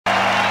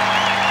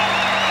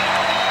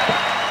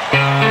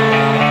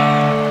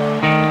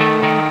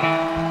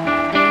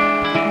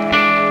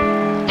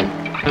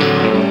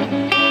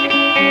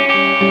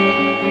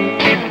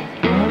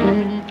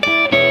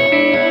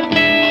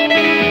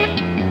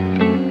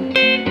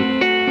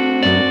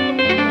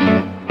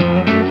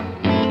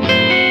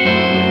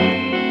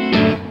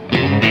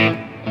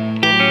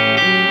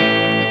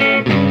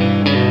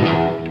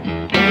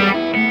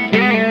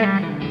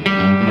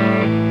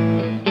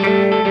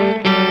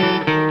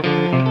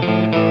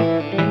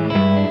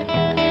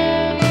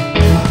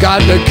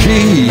got the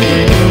key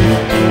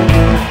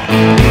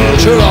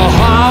to the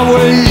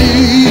highway.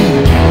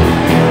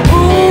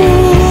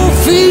 Ooh,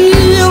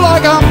 feel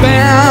like I'm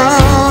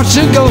bound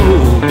to go.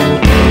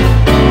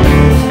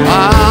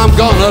 I'm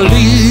gonna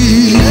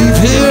leave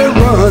here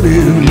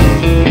running,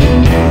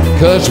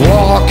 'cause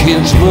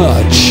walking's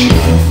much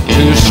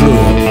too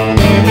slow.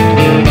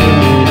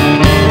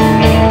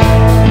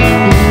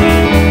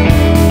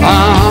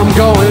 I'm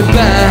going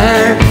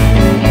back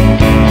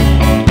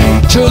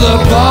to the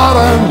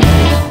bottom,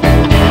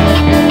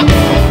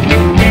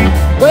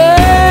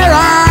 where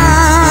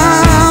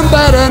I'm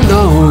better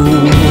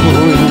known.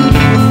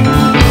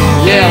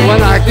 Yeah,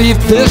 when I leave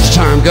this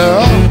time,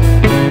 girl,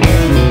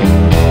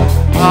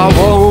 I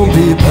won't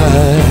be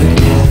back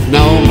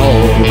no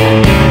more.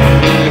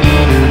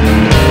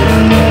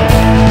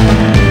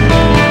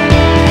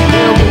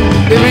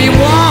 Give me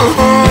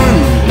one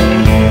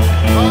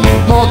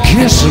more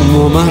kissing,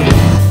 woman,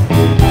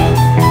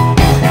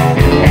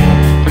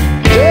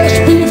 just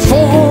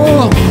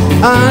before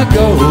I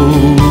go.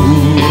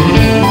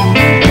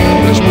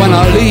 'Cause when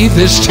I leave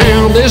this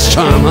town this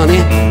time,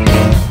 honey,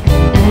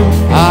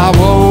 I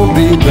won't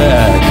be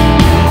back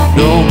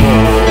no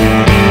more.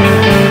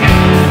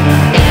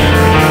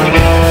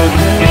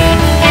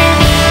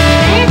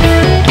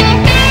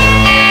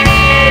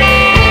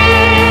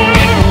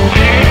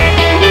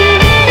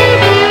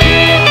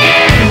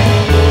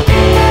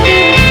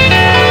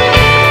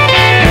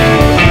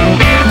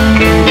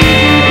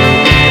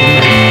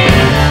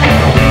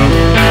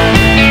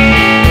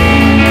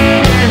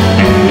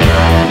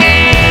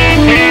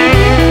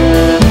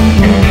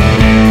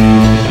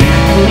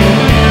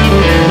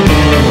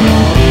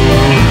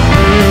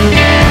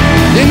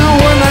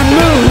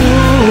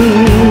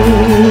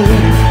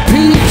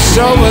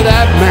 Over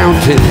that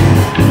mountain,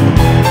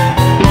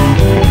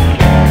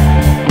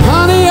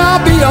 honey,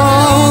 I'll be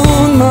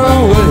on my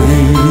way.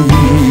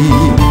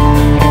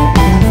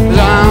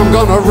 I'm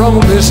gonna roam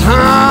this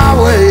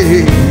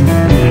highway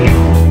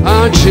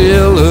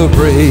until the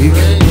break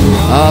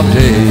of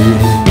day.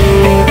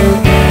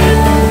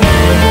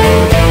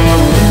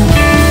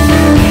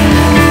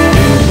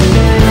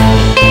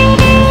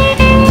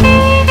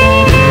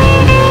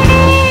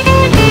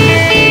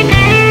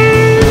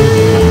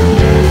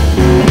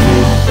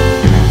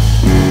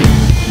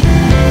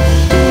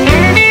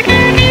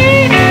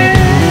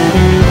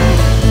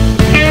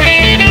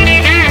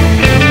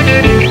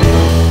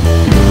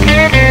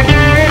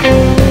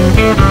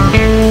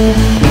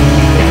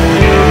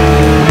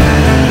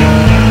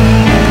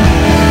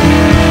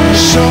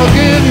 So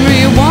give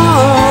me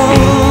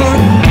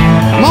one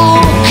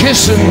more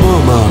kissing,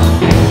 mama,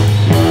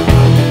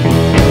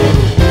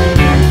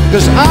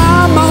 'cause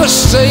I must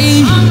say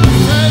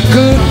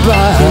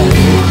goodbye.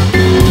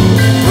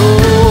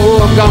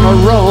 Oh, I'm gonna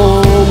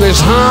roam this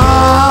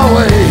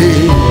highway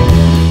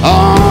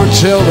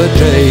until the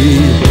day